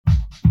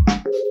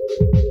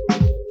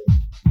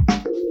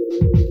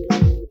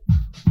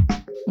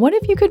What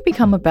if you could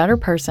become a better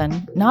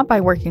person, not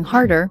by working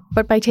harder,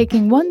 but by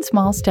taking one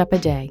small step a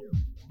day?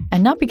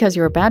 And not because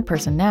you're a bad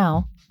person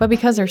now, but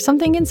because there's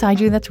something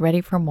inside you that's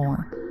ready for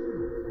more.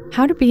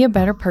 How to Be a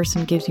Better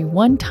Person gives you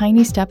one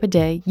tiny step a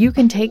day you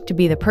can take to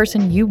be the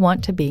person you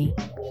want to be.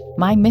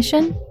 My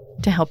mission?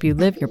 To help you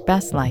live your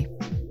best life.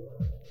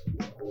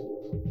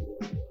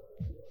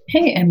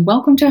 Hey, and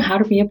welcome to How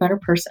to Be a Better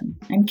Person.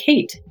 I'm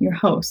Kate, your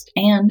host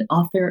and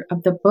author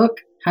of the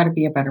book, How to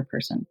Be a Better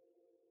Person.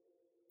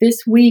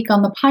 This week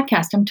on the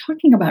podcast, I'm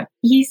talking about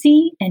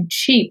easy and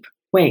cheap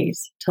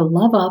ways to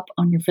love up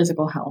on your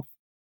physical health.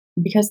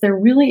 Because there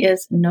really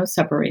is no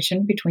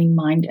separation between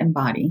mind and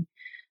body,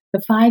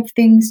 the 5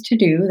 things to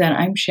do that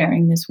I'm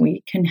sharing this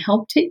week can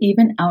help to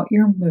even out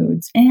your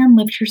moods and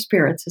lift your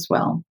spirits as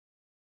well.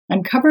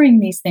 I'm covering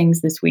these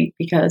things this week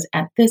because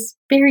at this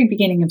very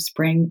beginning of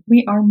spring,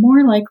 we are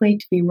more likely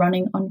to be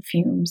running on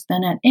fumes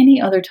than at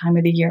any other time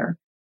of the year,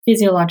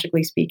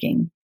 physiologically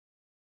speaking.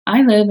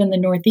 I live in the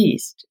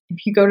Northeast.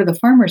 If you go to the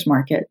farmer's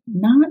market,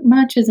 not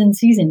much is in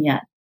season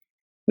yet.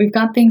 We've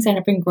got things that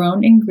have been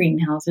grown in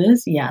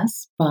greenhouses,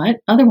 yes,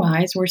 but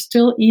otherwise we're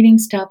still eating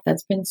stuff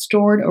that's been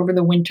stored over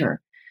the winter,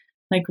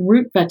 like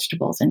root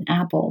vegetables and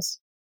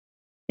apples.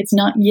 It's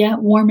not yet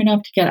warm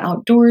enough to get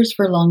outdoors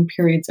for long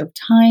periods of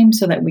time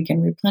so that we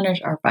can replenish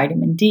our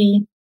vitamin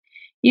D.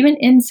 Even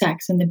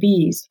insects and the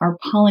bees, our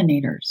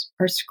pollinators,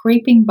 are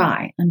scraping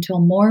by until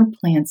more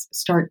plants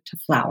start to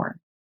flower.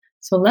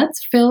 So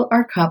let's fill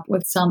our cup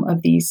with some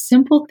of these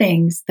simple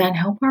things that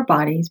help our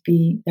bodies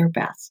be their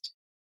best.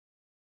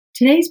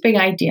 Today's big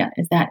idea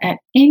is that at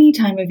any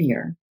time of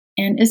year,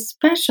 and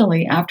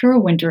especially after a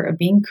winter of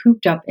being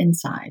cooped up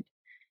inside,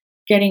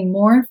 getting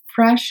more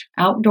fresh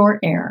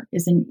outdoor air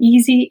is an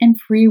easy and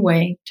free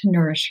way to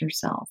nourish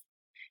yourself.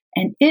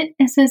 And it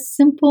is as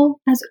simple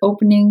as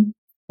opening,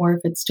 or if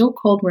it's still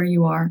cold where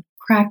you are,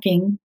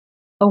 cracking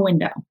a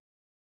window.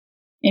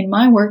 In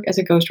my work as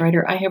a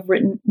ghostwriter, I have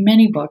written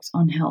many books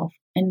on health,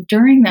 and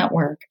during that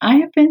work, I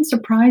have been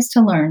surprised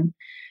to learn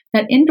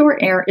that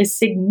indoor air is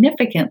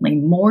significantly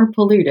more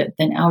polluted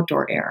than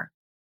outdoor air.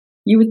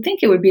 You would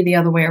think it would be the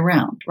other way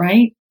around,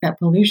 right? That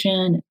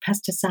pollution,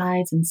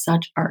 pesticides, and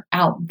such are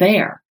out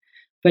there,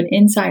 but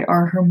inside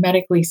our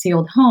hermetically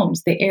sealed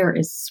homes, the air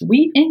is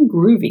sweet and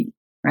groovy,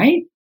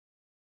 right?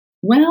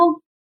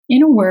 Well,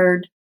 in a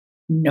word,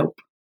 nope.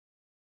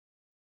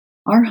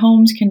 Our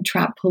homes can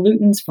trap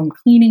pollutants from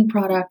cleaning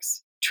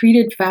products,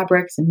 treated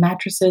fabrics and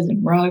mattresses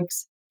and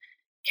rugs,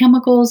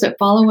 chemicals that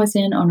follow us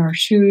in on our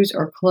shoes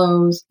or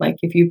clothes, like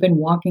if you've been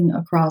walking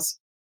across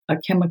a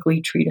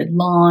chemically treated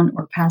lawn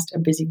or past a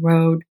busy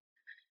road,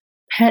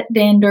 pet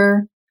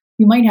dander,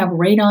 you might have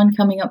radon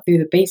coming up through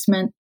the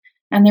basement,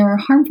 and there are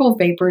harmful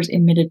vapors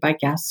emitted by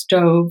gas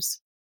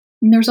stoves.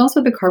 And there's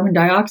also the carbon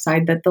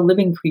dioxide that the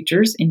living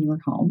creatures in your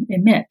home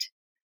emit.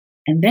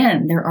 And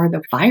then there are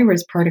the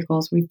virus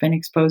particles we've been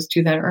exposed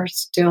to that are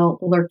still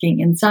lurking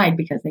inside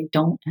because they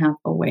don't have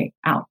a way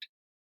out.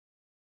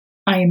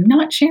 I am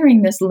not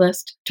sharing this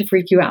list to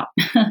freak you out.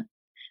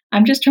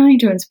 I'm just trying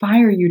to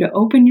inspire you to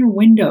open your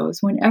windows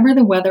whenever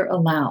the weather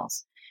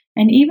allows,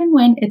 and even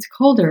when it's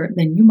colder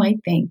than you might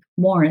think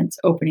warrants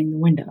opening the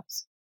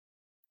windows.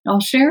 I'll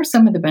share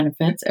some of the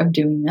benefits of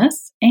doing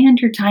this and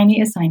your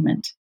tiny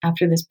assignment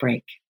after this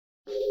break.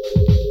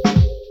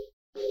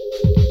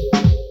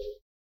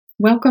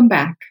 Welcome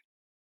back.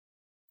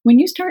 When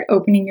you start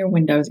opening your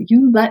windows,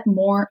 you let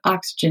more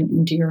oxygen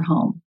into your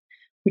home,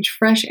 which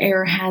fresh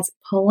air has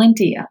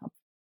plenty of,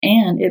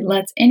 and it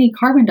lets any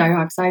carbon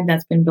dioxide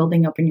that's been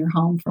building up in your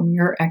home from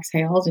your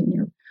exhales and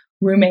your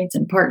roommates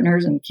and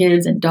partners and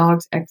kids and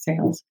dogs'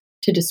 exhales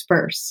to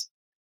disperse.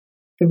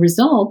 The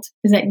result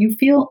is that you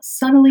feel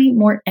subtly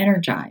more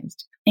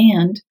energized,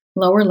 and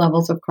lower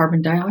levels of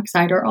carbon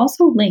dioxide are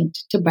also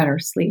linked to better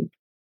sleep.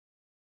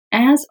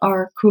 As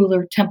are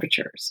cooler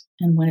temperatures.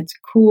 And when it's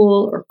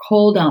cool or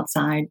cold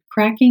outside,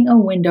 cracking a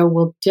window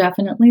will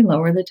definitely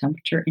lower the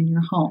temperature in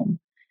your home.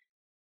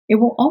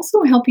 It will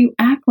also help you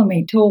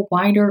acclimate to a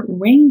wider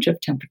range of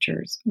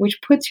temperatures,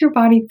 which puts your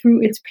body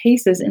through its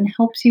paces and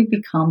helps you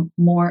become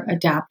more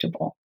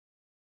adaptable.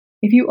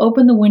 If you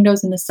open the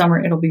windows in the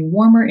summer, it'll be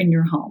warmer in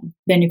your home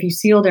than if you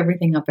sealed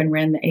everything up and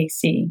ran the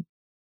AC.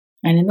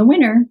 And in the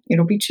winter,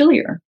 it'll be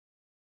chillier.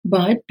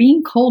 But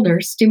being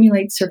colder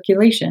stimulates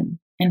circulation,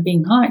 and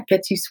being hot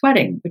gets you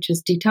sweating, which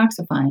is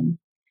detoxifying.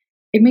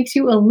 It makes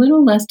you a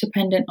little less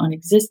dependent on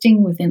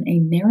existing within a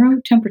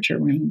narrow temperature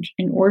range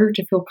in order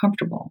to feel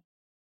comfortable.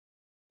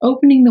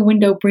 Opening the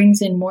window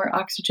brings in more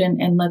oxygen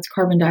and lets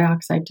carbon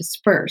dioxide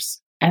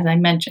disperse, as I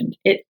mentioned.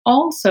 It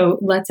also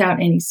lets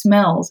out any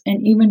smells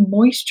and even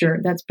moisture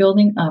that's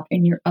building up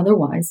in your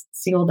otherwise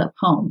sealed up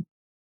home.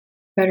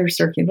 Better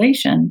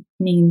circulation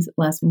means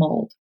less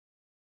mold.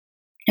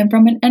 And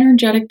from an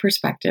energetic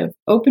perspective,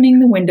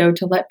 opening the window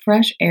to let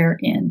fresh air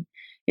in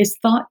is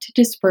thought to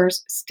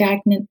disperse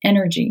stagnant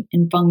energy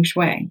in feng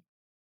shui.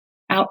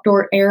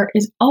 Outdoor air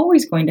is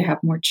always going to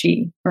have more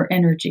qi, or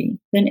energy,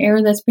 than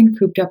air that's been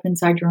cooped up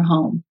inside your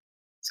home.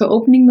 So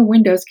opening the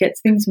windows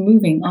gets things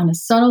moving on a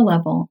subtle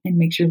level and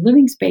makes your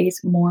living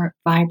space more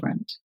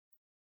vibrant.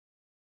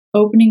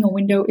 Opening a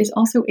window is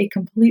also a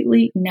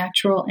completely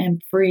natural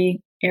and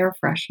free air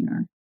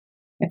freshener.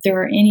 If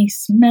there are any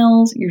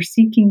smells you're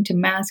seeking to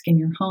mask in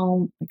your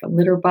home, like a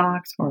litter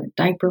box or a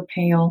diaper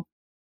pail,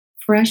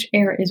 fresh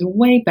air is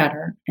way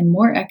better and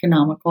more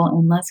economical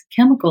and less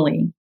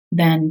chemically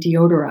than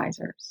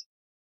deodorizers.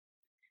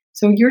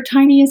 So your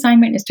tiny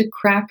assignment is to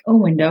crack a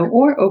window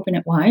or open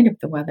it wide if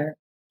the weather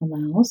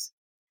allows.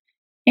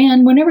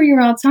 And whenever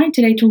you're outside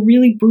today, to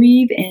really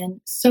breathe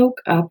in, soak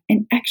up,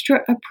 and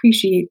extra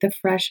appreciate the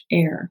fresh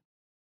air.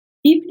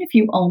 Even if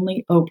you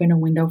only open a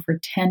window for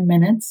 10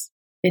 minutes,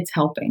 it's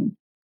helping.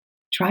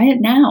 Try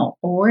it now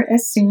or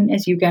as soon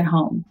as you get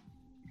home.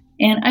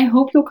 And I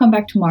hope you'll come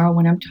back tomorrow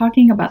when I'm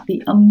talking about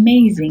the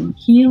amazing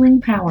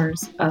healing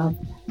powers of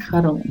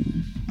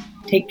cuddling.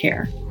 Take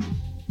care.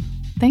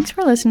 Thanks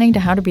for listening to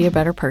How to Be a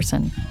Better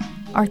Person.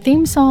 Our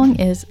theme song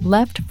is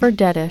Left for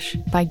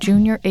Deadish by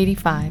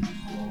Junior85.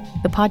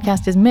 The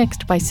podcast is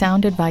mixed by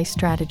Sound Advice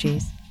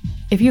Strategies.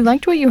 If you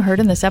liked what you heard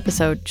in this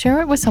episode, share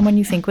it with someone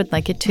you think would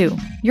like it too.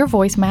 Your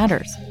voice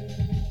matters.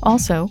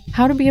 Also,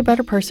 How to Be a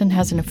Better Person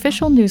has an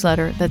official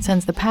newsletter that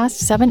sends the past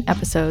 7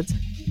 episodes,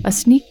 a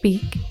sneak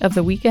peek of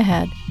the week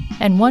ahead,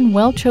 and one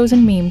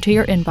well-chosen meme to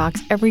your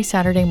inbox every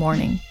Saturday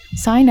morning.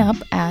 Sign up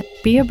at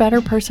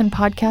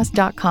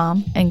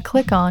beabetterpersonpodcast.com and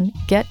click on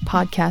Get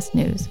Podcast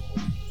News.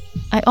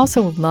 I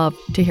also love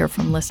to hear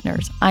from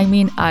listeners. I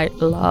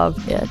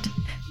love it.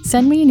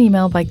 Send me an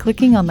email by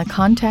clicking on the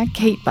Contact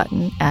Kate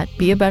button at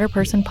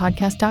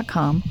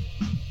beabetterpersonpodcast.com,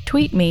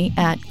 tweet me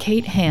at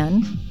Kate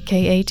Han,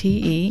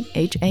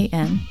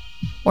 Katehan,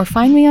 or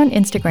find me on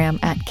Instagram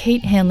at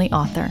Kate Hanley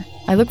Author.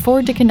 I look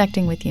forward to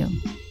connecting with you.